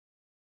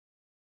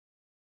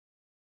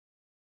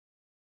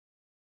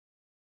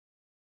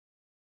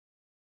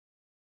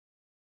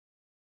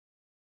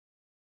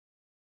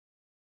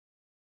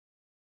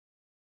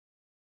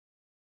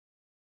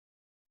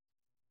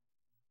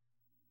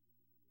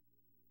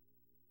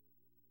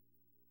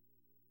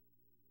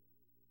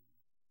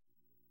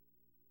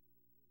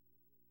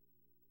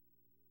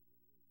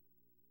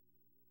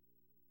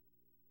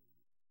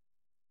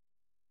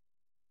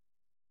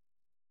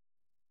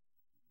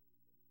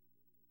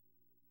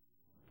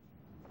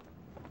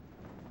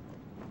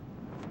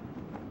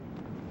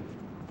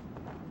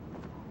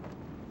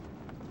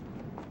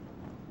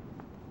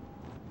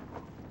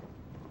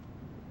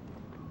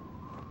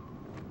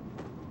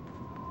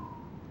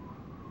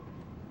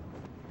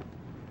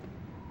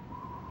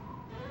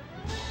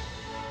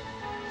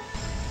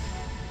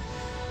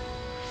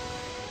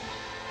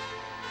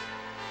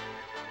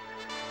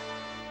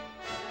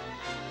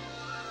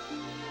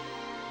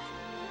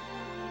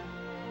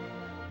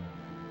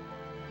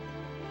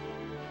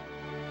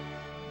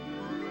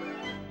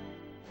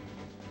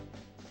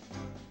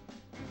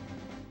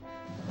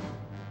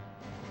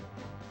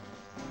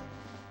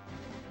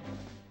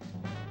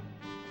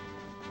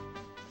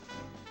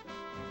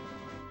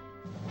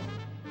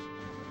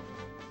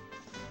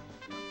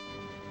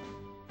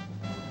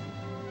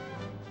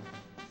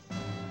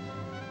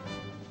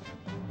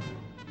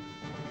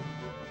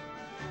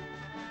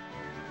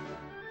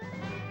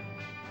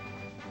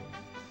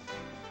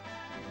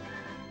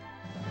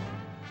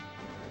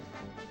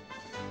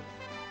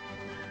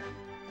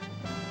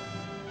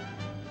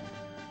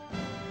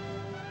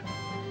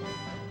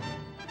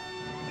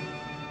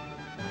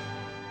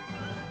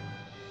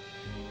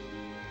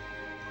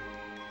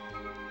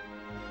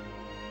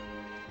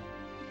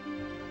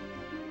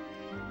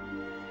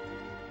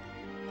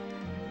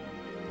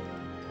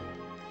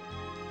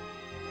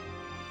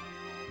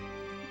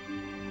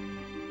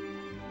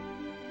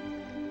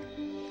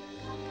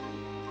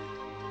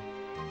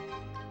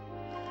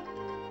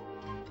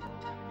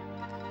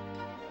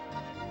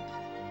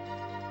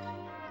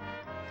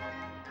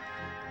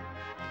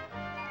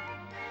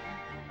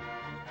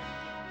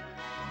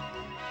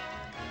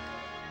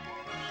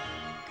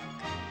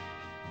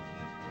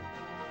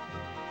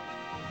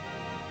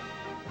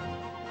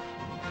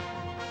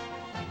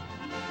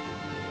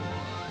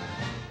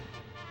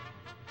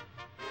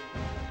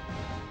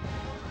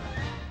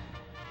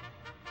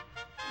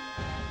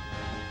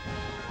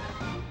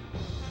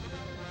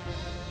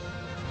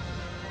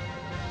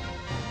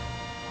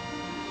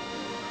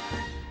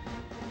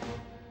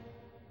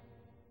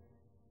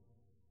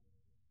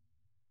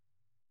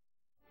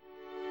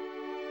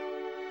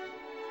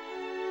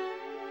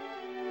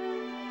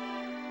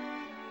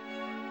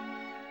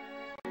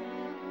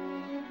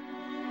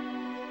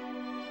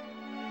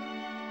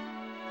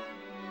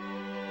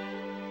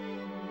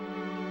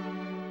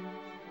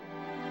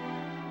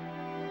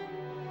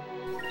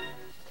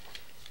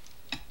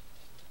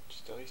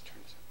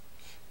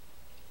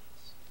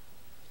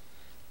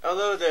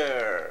Hello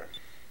there!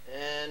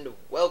 And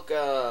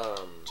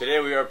welcome! Today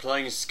we are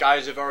playing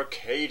Skies of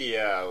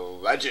Arcadia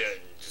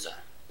Legends.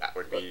 That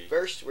would But be...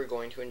 first, we're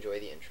going to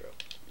enjoy the intro.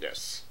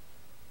 Yes.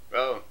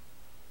 Well,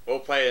 we'll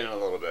play it in a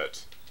little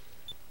bit.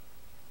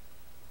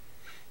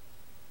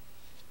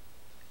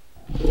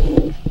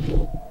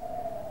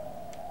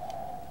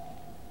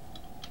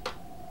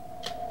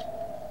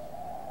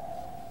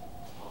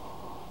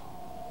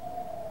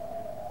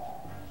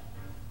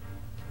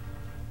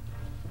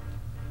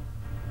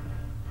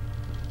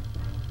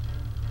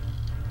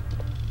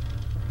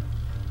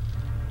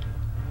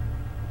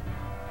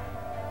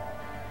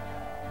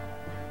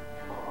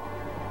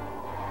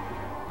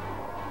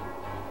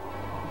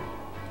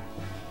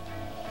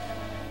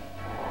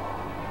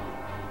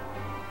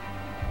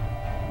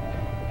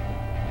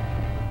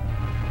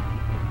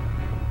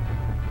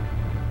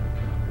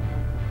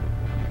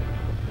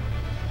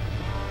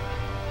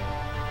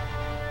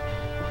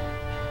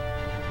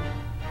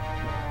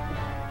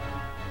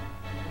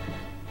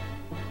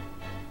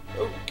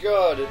 Oh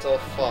god, it's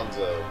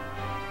Alfonso.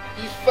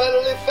 You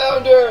finally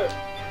found her!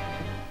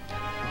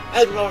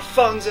 Admiral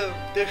Alfonso,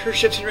 her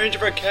ship's in range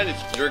of our cannons.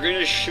 You're going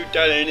to shoot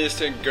down an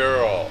innocent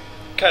girl.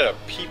 What kind of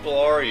people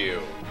are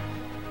you?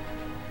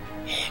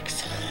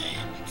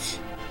 Excellent.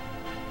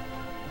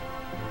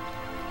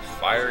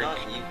 Firing. He's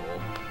not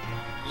evil.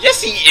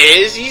 Yes, he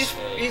is.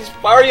 He's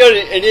firing on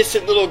an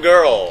innocent little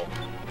girl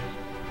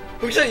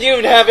who doesn't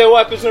even have any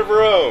weapons of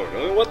her own.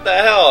 I mean, what the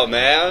hell,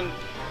 man?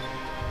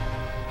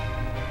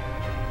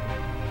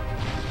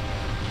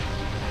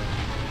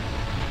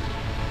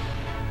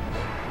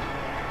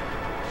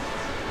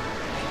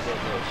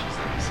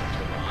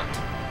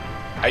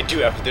 I do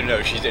happen to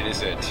know she's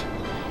innocent.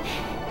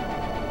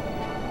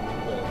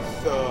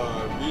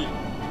 Sorry.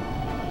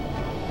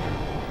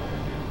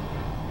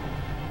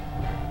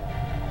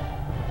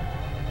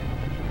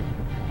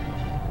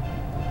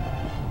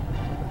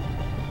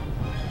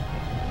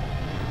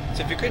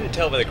 So if you couldn't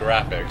tell by the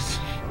graphics,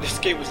 this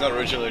game was not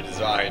originally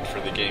designed for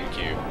the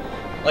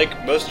GameCube.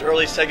 Like most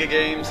early Sega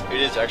games,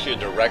 it is actually a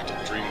direct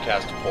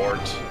Dreamcast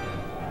port.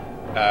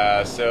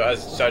 So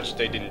as such,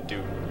 they didn't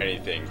do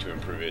anything to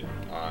improve it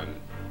on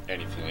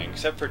anything,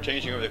 except for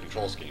changing over the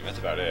control scheme. That's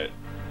about it.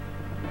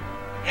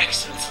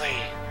 Excellently!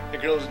 The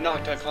girl is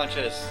knocked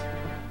unconscious.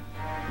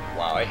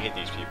 Wow, I hate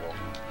these people.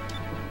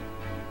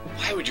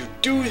 Why would you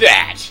do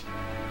that?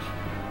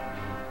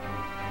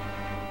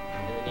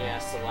 And then he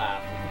has to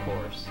laugh, of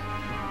course.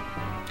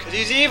 Because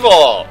he's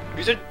evil!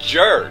 He's a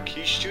jerk!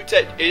 He shoots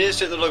at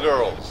innocent little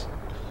girls.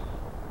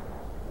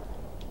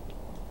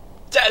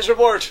 Status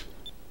report!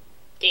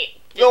 The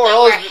No,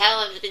 lower Hell's-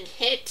 hell has been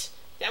hit.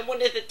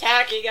 Someone is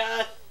attacking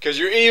us. Because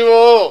you're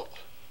evil!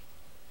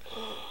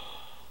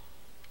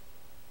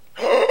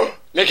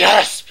 The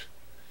gasp!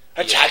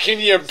 Attacking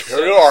the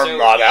Imperial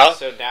Armada?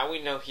 So now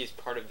we know he's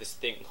part of this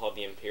thing called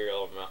the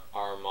Imperial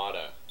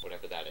Armada,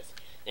 whatever that is.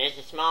 There's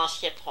a small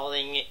ship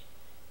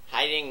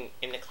hiding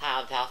in the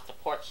clouds off the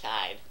port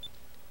side.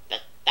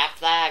 That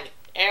flag,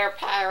 air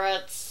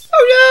pirates.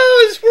 Oh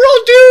no! We're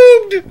all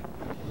doomed!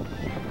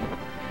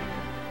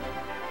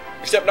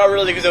 Except not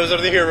really, because those are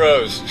the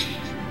heroes.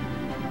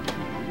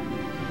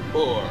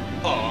 Or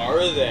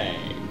are they?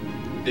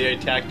 They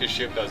attacked a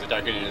ship that was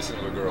attacking an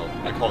innocent little girl.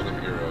 I call them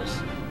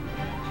heroes.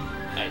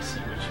 I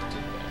see what you did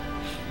there.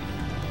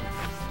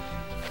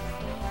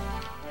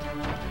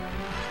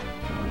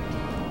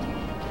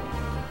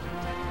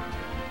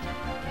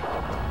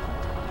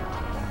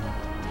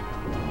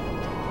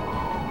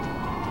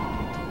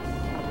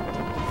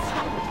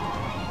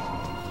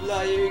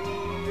 Flying!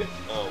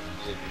 Oh,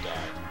 he didn't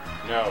die.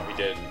 No, we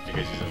didn't,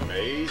 because he's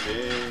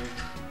amazing.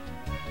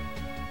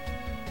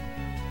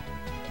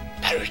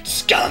 Pirate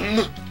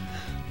scum!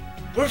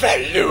 We're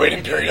valuing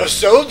Imperial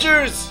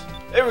soldiers!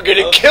 And we're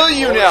gonna kill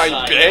you Of now, course you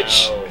I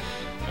bitch! know.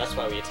 That's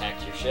why we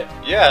attacked your ship.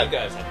 Yeah. You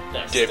guys have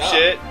messed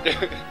Dipshit!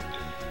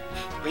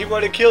 We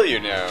want to kill you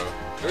now.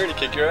 We're gonna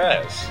kick your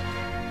ass.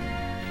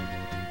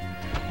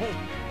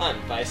 I'm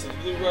Bison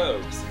Blue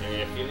Robes. And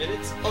in a few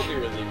minutes, I'll be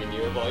relieving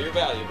you of all your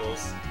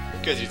valuables.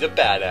 Because he's a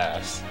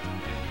badass.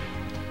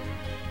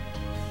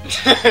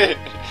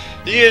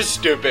 He is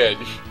stupid.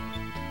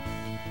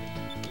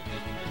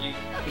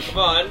 Come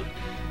on.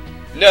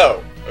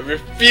 No, I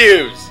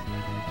refuse.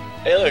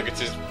 Hey look, it's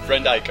his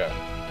friend Aika.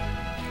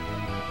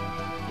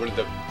 One of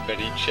the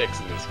many chicks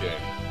in this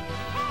game.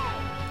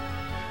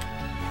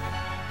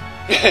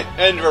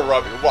 And we're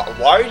robbing.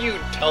 Why are you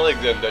telling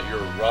them that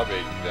you're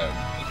robbing them?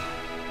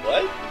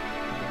 What?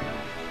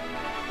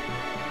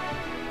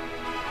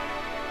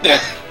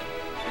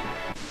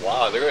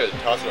 Wow, they're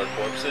gonna toss our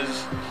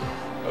corpses?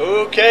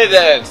 Okay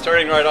then,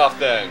 starting right off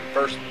then.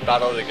 First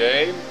battle of the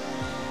game.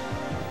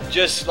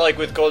 Just like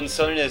with Golden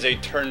Sun, it is a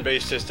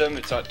turn-based system.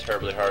 It's not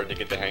terribly hard to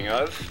get the hang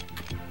of.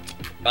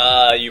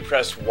 You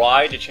press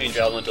Y to change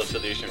elemental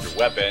affiliation of your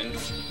weapon.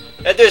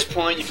 At this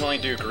point, you can only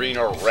do green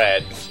or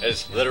red,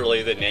 as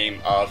literally the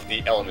name of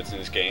the elements in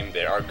this game.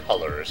 They are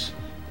colors.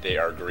 They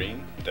are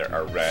green, they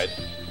are red.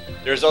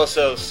 There's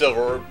also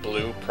silver,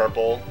 blue,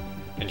 purple,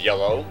 and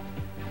yellow.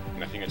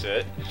 And I think that's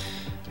it.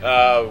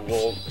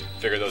 We'll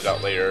figure those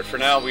out later. For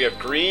now, we have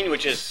green,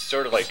 which is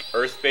sort of like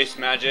earth-based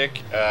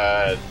magic.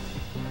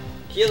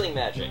 Healing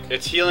magic.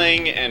 It's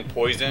healing and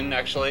poison,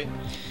 actually.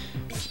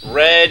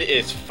 Red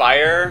is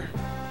fire.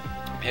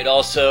 It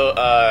also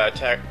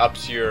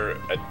ups your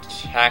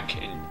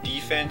attack and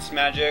defense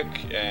magic,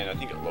 and I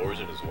think it lowers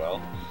it as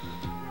well.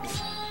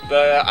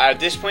 But at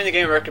this point in the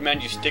game, I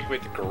recommend you stick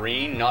with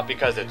green, not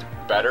because it's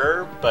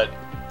better, but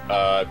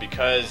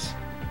because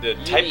the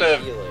type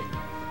of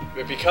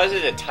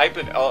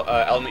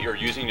element you're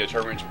using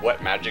determines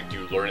what magic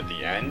you learn at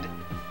the end.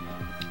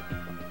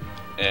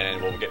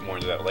 And we'll get more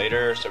into that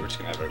later, so we're just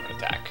gonna have everyone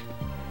attack.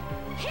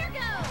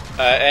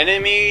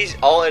 Enemies,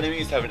 all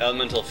enemies have an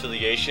elemental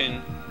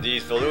affiliation.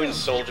 These Valuan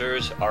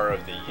soldiers are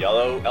of the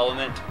yellow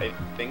element, I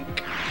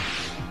think.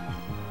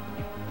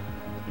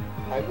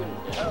 I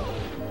wouldn't know.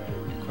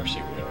 Of course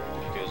you will,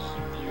 because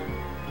you...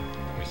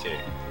 Let me see.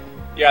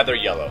 Yeah, they're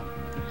yellow.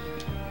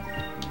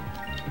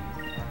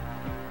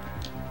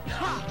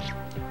 Oh,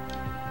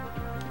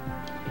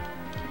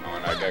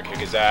 and I gotta kick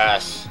his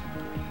ass.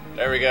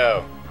 There we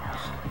go.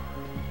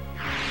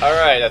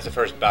 Alright, that's the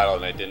first battle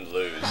and I didn't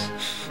lose.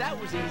 That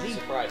was easy.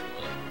 Surprisingly.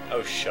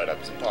 Oh, shut up.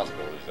 It's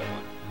impossible to lose that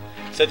one.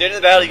 So at the end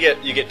of the battle,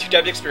 you get two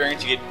types of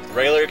experience. You get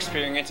regular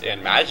experience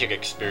and magic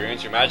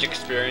experience. Your magic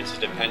experience is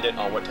dependent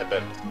on what type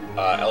of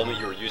element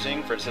you were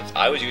using. For instance,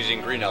 I was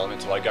using green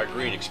element, so I got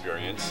green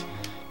experience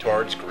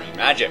towards green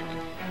magic.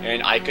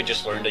 And I could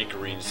just learn a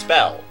green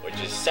spell, which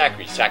is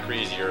Sacri.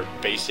 Sacri is your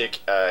basic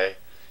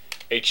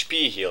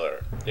HP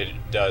healer. It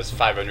does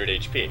 500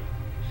 HP.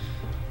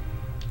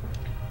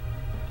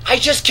 I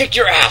just kicked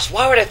your ass!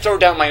 Why would I throw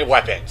down my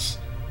weapons?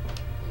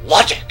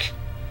 Logic!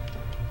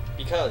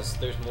 Because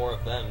there's more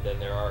of them than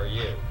there are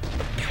you.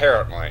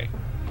 Apparently.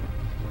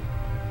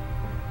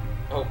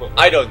 Oh, but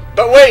I don't...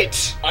 But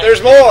wait!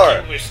 There's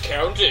more!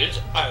 Miscounted.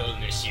 I'll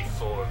only see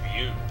 4 of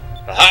you.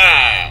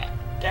 Aha!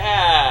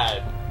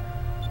 Dad!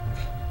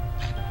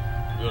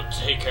 We'll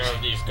take care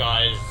of these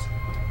guys.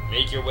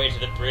 Make your way to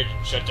the bridge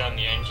and shut down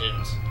the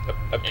engines.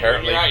 Apparently...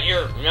 And when you're out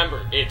here,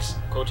 remember, it's,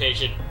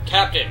 quotation,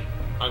 Captain,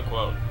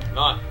 unquote.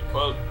 Not,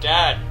 quote,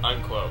 Dad,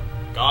 unquote.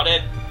 Got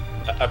it?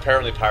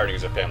 Apparently pirating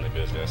is a family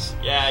business.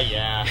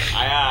 Yeah.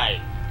 Aye.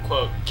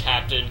 Quote,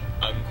 Captain,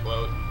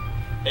 unquote.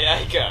 Hey,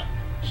 Aika,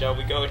 shall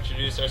we go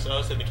introduce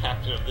ourselves to the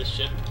captain of this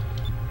ship?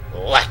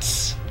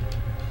 Let's!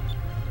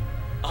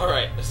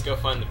 Alright, let's go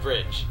find the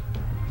bridge.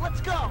 Let's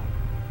go.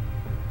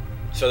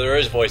 So there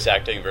is voice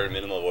acting, very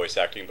minimal voice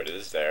acting, but it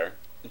is there.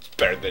 It's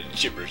better than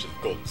gibberish of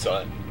Golden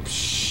Sun.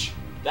 Psh.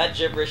 That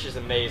gibberish is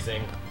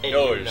amazing, and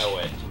No, you know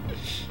it.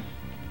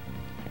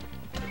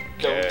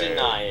 Don't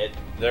deny it.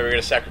 There we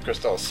go, Sacred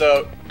Crystal.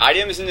 So,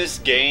 items in this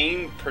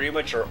game pretty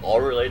much are all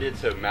related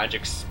to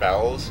magic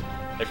spells.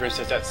 Like for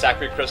instance, that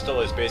Sacred Crystal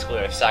is basically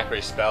a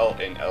Sacred spell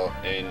in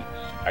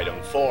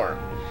item form.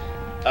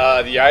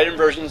 The item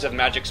versions of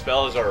magic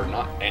spells are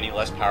not any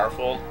less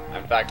powerful.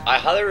 In fact, I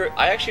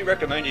actually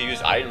recommend you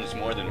use items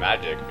more than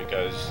magic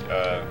because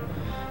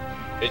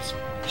it's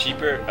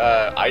cheaper.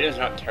 Items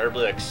are not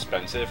terribly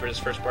expensive for this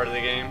first part of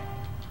the game,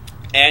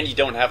 and you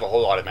don't have a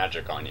whole lot of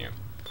magic on you.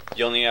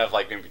 You only have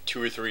like maybe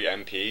 2 or 3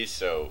 MPs,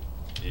 so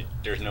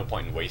there's no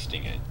point in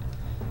wasting it.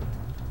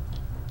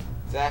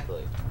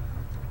 Exactly.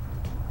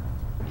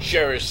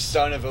 Cherished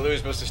son of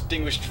Valu's most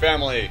distinguished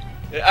family,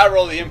 the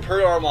Admiral of the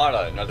Imperial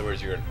Armada. In other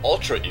words, you're an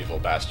ultra evil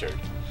bastard.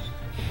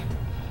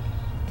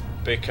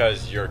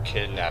 Because you're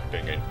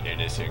kidnapping an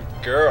innocent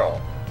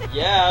girl.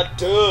 Yeah,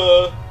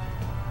 duh.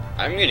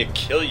 I'm gonna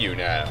kill you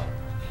now.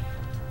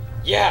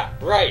 Yeah,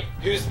 right.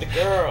 Who's the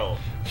girl?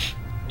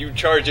 You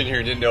charge in here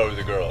and didn't know who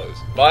the girl is.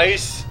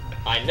 Vice?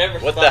 I never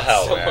What thought the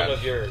hell, someone man?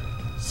 of your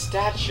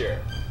stature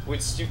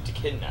would stoop to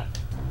kidnap.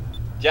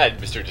 Yeah,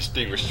 Mr.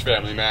 Distinguished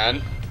Family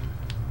Man.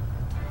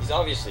 He's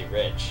obviously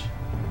rich.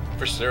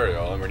 For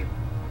cereal, I mean,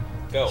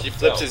 Go. he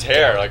flips his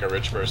hair like a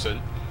rich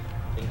person.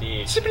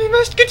 Indeed. Somebody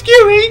must get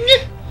going!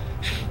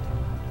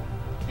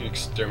 You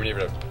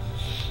exterminator.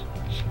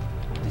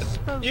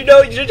 You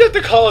know, you didn't have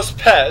to call us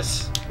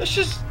pests. That's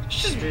just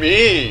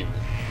mean.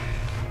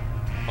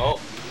 Oh,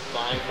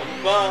 flying from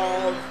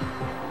above.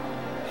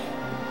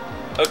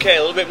 Okay, a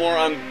little bit more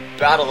on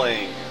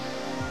battling.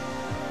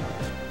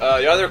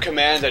 The other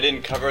commands I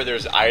didn't cover,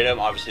 there's item,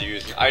 obviously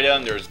using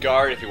item, there's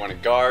guard if you want to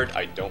guard,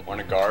 I don't want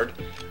to guard.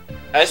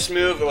 S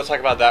move, we'll talk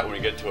about that when we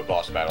get to a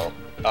boss battle.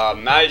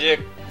 Magic,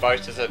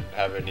 Vice doesn't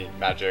have any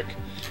magic.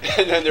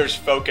 And then there's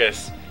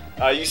focus.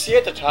 You see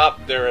at the top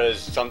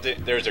there's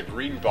a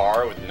green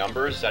bar with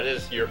numbers, that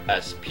is your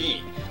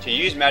SP. To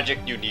use magic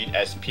you need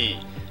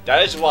SP.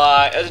 That's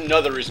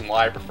another reason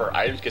why I prefer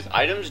items, because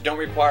items don't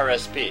require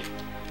SP.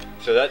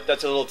 So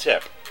that's a little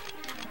tip.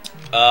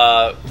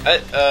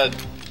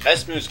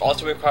 S moves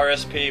also require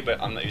SP, but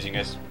I'm not using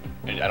S,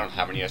 and I don't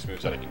have any S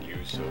moves that I can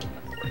use, so I'm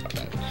not gonna worry about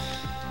that.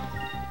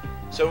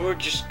 So we're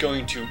just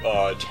going to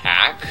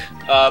attack.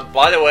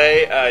 By the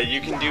way, you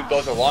can do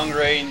both a long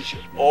range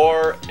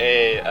or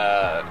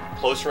a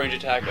close range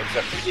attack. It's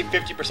a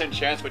 50%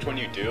 chance which one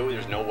you do.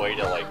 There's no way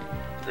to like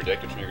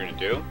predict which one you're gonna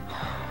do.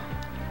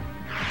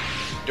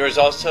 There's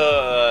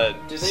also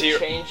Do they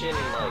change in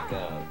like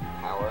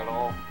power at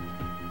all?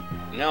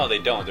 No, they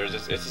don't.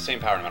 It's the same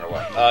power no matter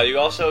what. You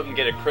also can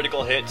get a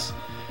critical hits.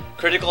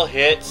 Critical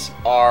hits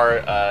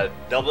are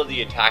double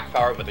the attack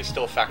power, but they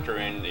still factor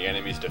in the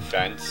enemy's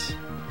defense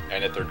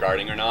and if they're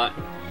guarding or not.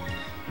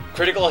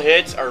 Critical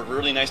hits are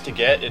really nice to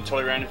get. It's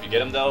totally random if you get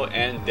them though,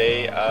 and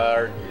they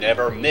are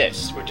never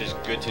missed, which is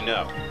good to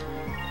know.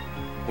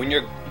 When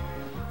you're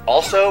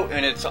also,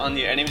 and it's on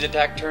the enemy's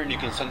attack turn, you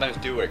can sometimes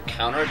do a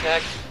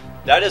counterattack.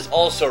 That is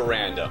also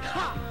random.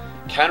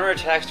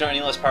 Counterattacks are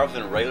any less powerful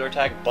than a regular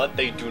attack, but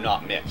they do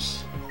not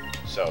miss.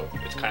 So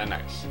it's kind of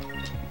nice.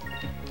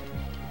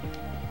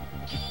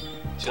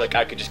 See, like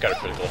I could just got a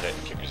critical hit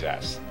and kick his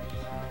ass.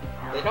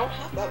 They don't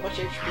have that much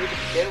HP to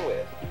begin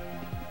with.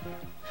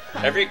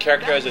 Every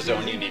character has his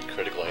own unique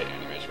critical hit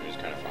animation, which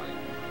is kind of fun.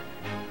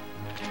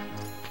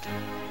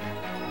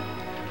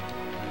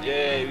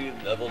 Yay, we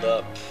leveled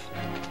up.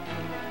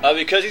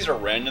 Because these are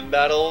random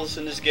battles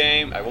in this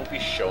game, I won't be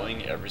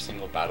showing every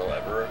single battle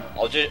ever.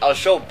 I'll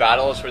show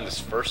battles for this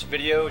first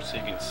video so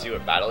you can see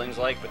what battling's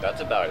like, but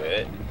that's about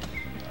it.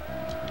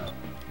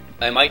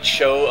 I might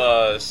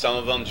show some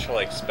of them, show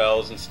like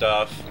spells and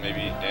stuff,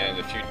 maybe, and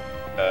a few.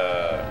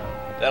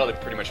 That'll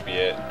pretty much be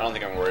it. I don't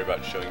think I'm worried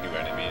about showing new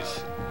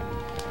enemies.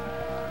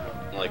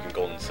 Like in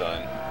Golden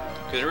Sun,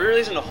 because there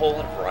really isn't a whole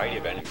lot of variety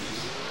of enemies.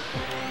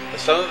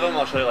 Some of them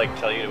I'll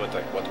tell you what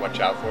to watch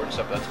out for and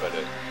stuff. That's about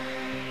it.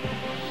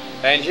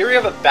 And here we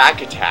have a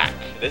back attack.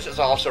 This is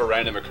also a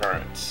random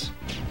occurrence.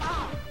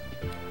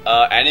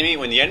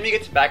 When the enemy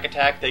gets a back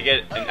attack, they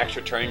get an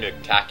extra turn to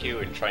attack you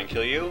and try and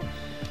kill you.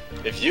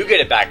 If you get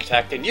a back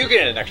attack, then you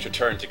get an extra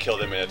turn to kill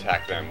them and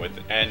attack them with.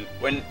 And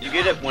when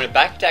a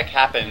back attack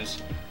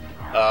happens,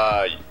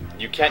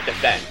 you can't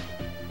defend.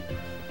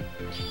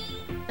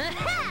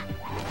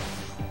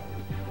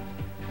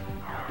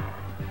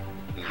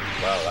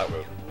 Wow, that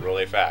was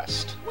really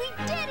fast. We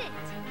did it!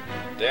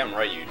 Damn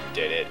right you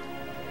did it.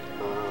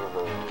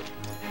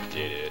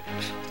 Did it.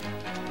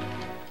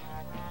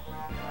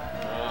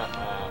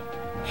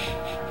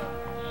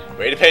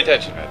 Way to pay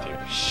attention, Matthew.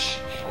 Shh!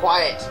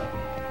 Quiet!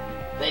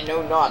 They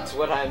know not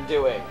what I'm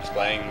doing. I was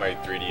playing my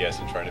 3DS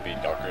and trying to beat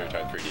Ocarina of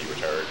Time 3D,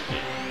 which I already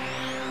beat.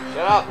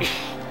 Shut up!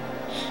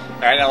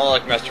 I don't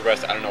like Master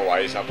Quest. I don't know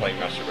why he's not playing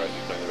Master Quest.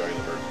 He's playing the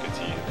regular version because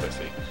he's a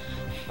pussy.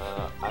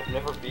 I've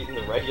never beaten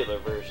the regular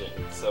version,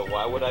 so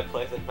why would I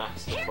play the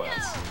Master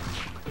Quest?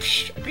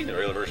 Psh, I beat the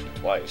regular version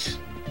twice.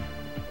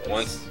 That's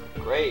Once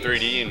great.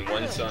 3D and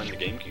once on the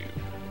GameCube.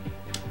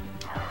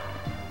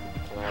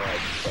 Can I like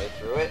play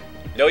through it?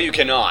 No, you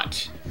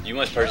cannot. You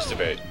must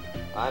participate.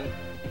 I'm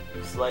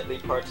slightly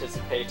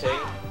participating.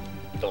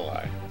 Don't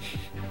lie.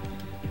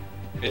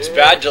 It's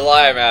bad to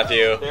lie,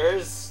 Matthew.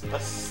 There's a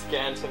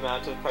scant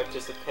amount of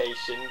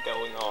participation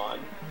going on.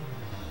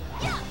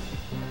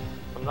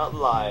 I'm not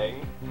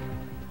lying.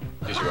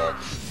 Yes, you are.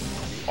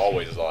 You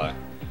always lie.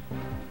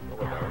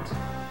 No, I don't.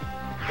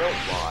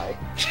 Don't lie.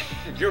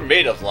 You're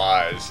made of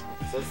lies.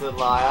 Says the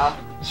liar.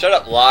 Shut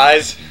up,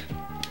 lies.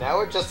 Now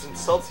we're just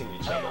insulting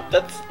each other.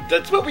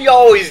 That's what we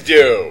always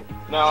do.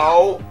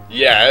 No.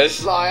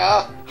 Yes.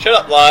 Liar. Shut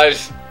up,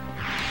 lies.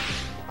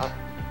 I'm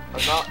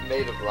not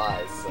made of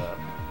lies, sir.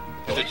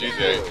 That's what you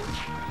say.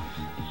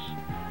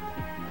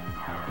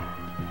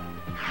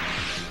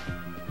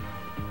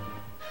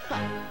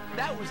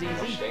 That was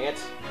easy. Dang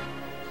it.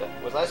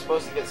 Was I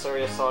supposed to get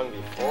Surya's song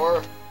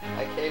before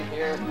I came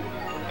here?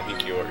 I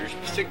think you are. You're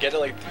supposed to get it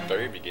like the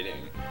very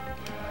beginning.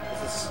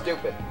 This is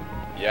stupid.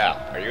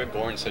 Yeah. Are you at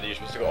Goron City? You're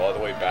supposed to go all the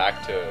way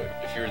back to.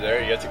 If you're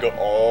there, you have to go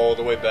all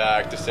the way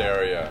back to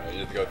Saria. You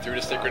have to go through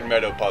the Sacred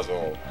Meadow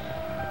puzzle.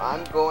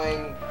 I'm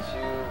going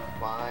to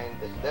find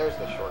the. There's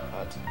the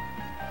shortcut.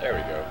 There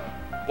we go.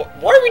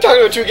 Why are we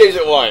talking about two games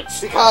at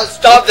once? Because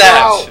stop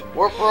that.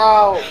 We're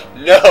pro.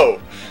 No.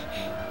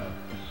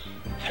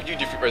 How do you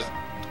defeat Resident?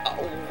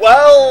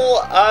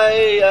 Well,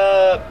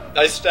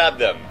 I stabbed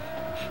them.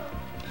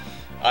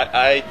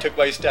 I took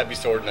my stabby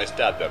sword and I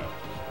stabbed them.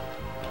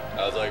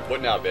 I was like,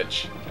 what now,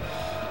 bitch?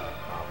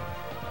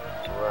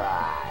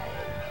 Right.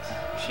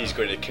 He's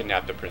going to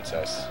kidnap the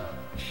princess.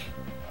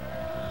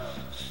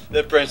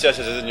 The princess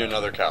is in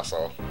another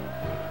castle.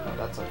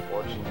 That's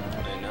unfortunate.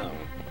 I know.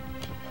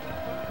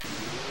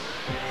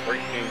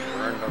 Freaking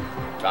random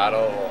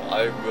battle,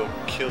 I will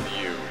kill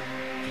you.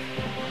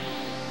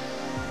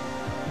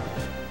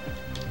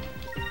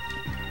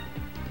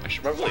 I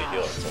should probably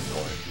heal at some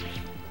point.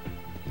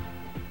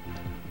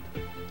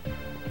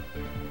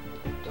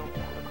 Don't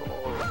want to go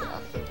all the way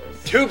after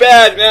this. Too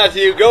bad,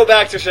 Matthew! Go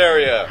back to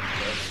Saria!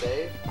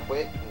 Save,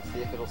 quit, and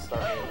see if it'll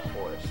start me in the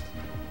forest.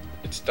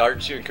 It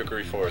starts you in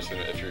Kukuri Forest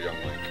if you're young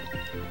Link.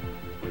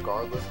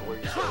 Regardless of where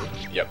you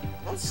save. Yep.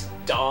 That's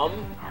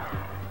dumb.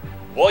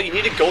 Well, you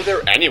need to go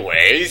there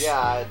anyways!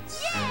 Yeah,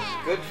 it's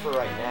good for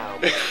right now,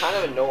 but it's kind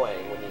of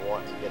annoying when you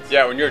want to get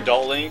Yeah, when you're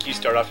adult Link, you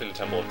start off in the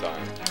Temple of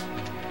Time.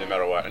 No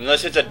matter what.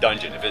 Unless it's a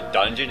dungeon. If it's a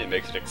dungeon, it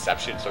makes an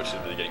exception. It starts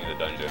at the beginning of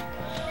the dungeon.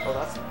 Oh,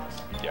 that's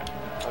nice. Yeah.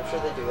 I'm sure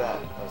they do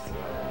that as the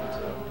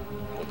other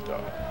one, Looked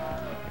up.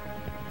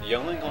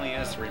 Young Link only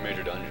has 3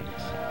 major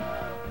dungeons.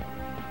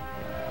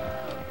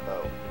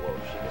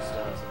 Oh, she just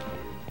does it.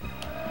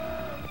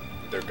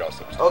 They're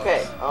gossips.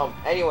 Okay,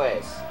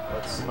 anyways,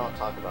 let's not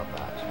talk about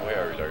that. What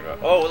are we talking about?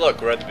 Oh,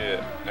 look, we're at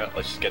the... No,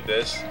 let's just get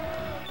this.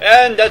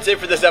 And that's it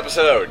for this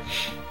episode.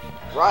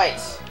 Right!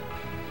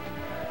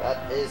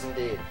 That is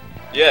indeed.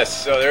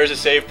 Yes, so there is a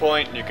save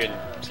point. You can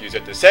use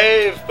it to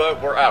save,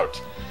 but we're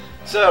out.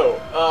 So,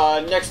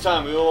 next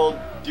time we will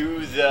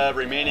do the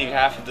remaining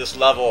half of this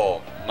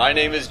level. My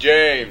name is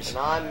James. And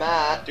I'm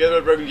Matt. Together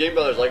with Broken Game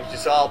Brothers, like what you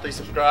saw, please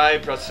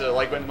subscribe, press the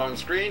like button on the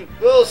screen.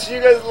 We'll see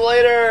you guys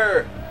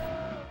later!